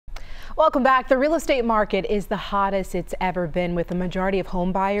Welcome back. The real estate market is the hottest it's ever been, with the majority of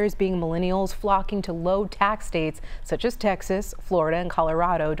home buyers being millennials flocking to low tax states such as Texas, Florida, and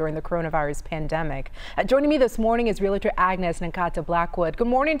Colorado during the coronavirus pandemic. Joining me this morning is Realtor Agnes Nkhata-Blackwood. Good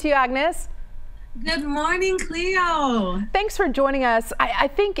morning to you, Agnes. Good morning, Cleo. Thanks for joining us. I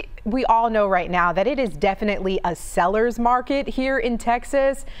think we all know right now that it is definitely a seller's market here in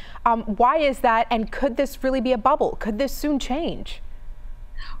Texas. Why is that? And could this really be a bubble? Could this soon change?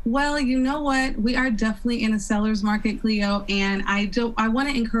 Well, you know what? We are definitely in a seller's market, Cleo, and I want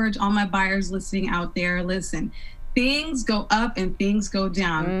to encourage all my buyers listening out there. Listen, things go up and things go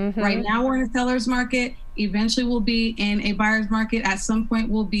down. Right now we're in a seller's market. Eventually we'll be in a buyer's market. At some point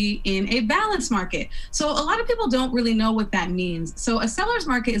we'll be in a balanced market. So a lot of people don't really know what that means. So a seller's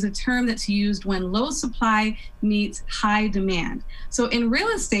market is a term that's used when low supply meets high demand. So in real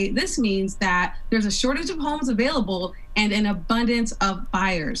estate, this means that there's a shortage of homes available and an abundance of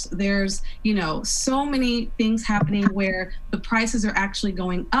buyers. There's, so many things happening where the prices are actually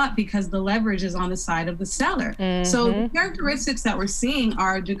going up because the leverage is on the side of the seller. So the characteristics that we're seeing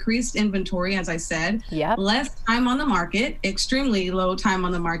are decreased inventory, as I said, less time on the market, extremely low time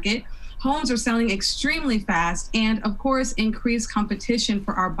on the market. Homes are selling extremely fast, and of course, increased competition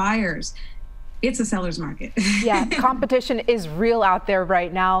for our buyers. It's a seller's market. Yeah, competition is real out there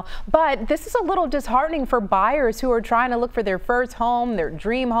right now, but this is a little disheartening for buyers who are trying to look for their first home, their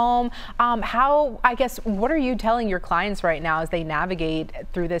dream home. What are you telling your clients right now as they navigate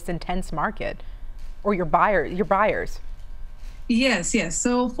through this intense market, or your buyers? Yes.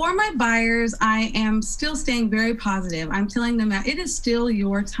 So for my buyers, I am still staying very positive. I'm telling them that it is still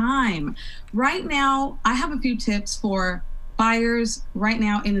your time. Right now, I have a few tips for buyers right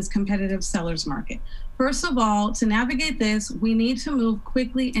now in this competitive seller's market. First of all, to navigate this, we need to move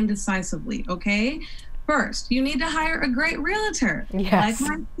quickly and decisively, okay? First, you need to hire a great realtor, like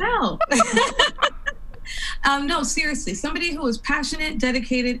myself. No, seriously, somebody who is passionate,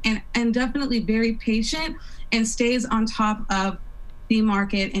 dedicated, and definitely very patient and stays on top of the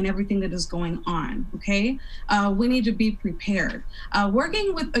market and everything that is going on, okay? We need to be prepared.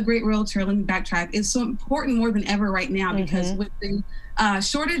 Working with a great realtor, let me backtrack, is so important more than ever right now, because with the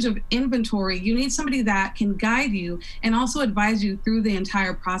shortage of inventory, you need somebody that can guide you and also advise you through the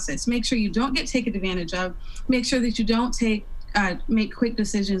entire process. Make sure you don't get taken advantage of. Make sure that you don't make quick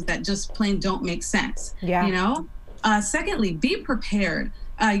decisions that just plain don't make sense. Secondly, be prepared.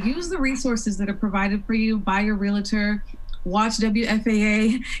 Use the resources that are provided for you by your realtor. Watch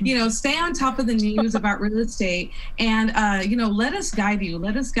WFAA, stay on top of the news about real estate, and, let us guide you.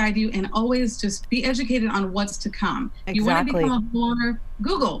 Let us guide you, and always just be educated on what's to come. You want to become a homeowner?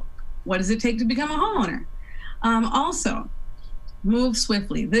 Google, what does it take to become a homeowner? Also, move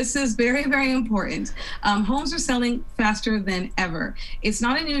swiftly. This is very, very important. Homes are selling faster than ever. It's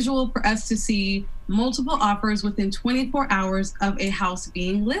not unusual for us to see multiple offers within 24 hours of a house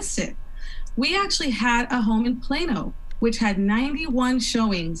being listed. We actually had a home in Plano which had 91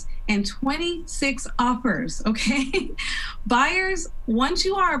 showings and 26 offers, okay? Buyers, once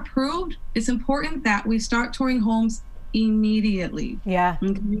you are approved, it's important that we start touring homes immediately. Yeah.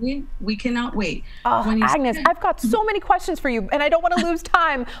 Okay? We cannot wait. Agnes, I've got so many questions for you, and I don't want to lose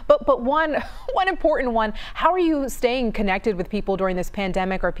time, but one important one. How are you staying connected with people during this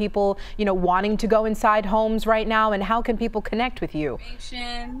pandemic? Are people, wanting to go inside homes right now, and how can people connect with you?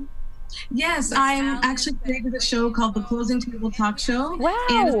 Yes, I'm actually created a show called the Closing Table Talk Show. Wow.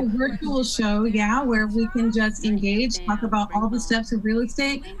 And it's a virtual show, where we can just engage, talk about all the steps of real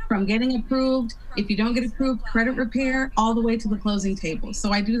estate, from getting approved, if you don't get approved, credit repair, all the way to the closing table.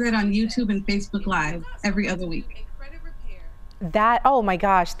 So I do that on YouTube and Facebook Live every other week. Oh my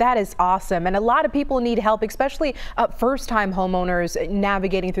gosh, that is awesome. And a lot of people need help, especially first-time homeowners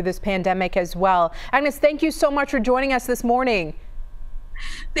navigating through this pandemic as well. Agnes, thank you so much for joining us this morning.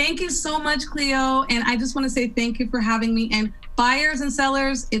 Thank you so much, Cleo. And I just want to say thank you for having me. And buyers and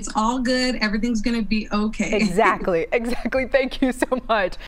sellers, it's all good. Everything's going to be okay. Exactly. Thank you so much.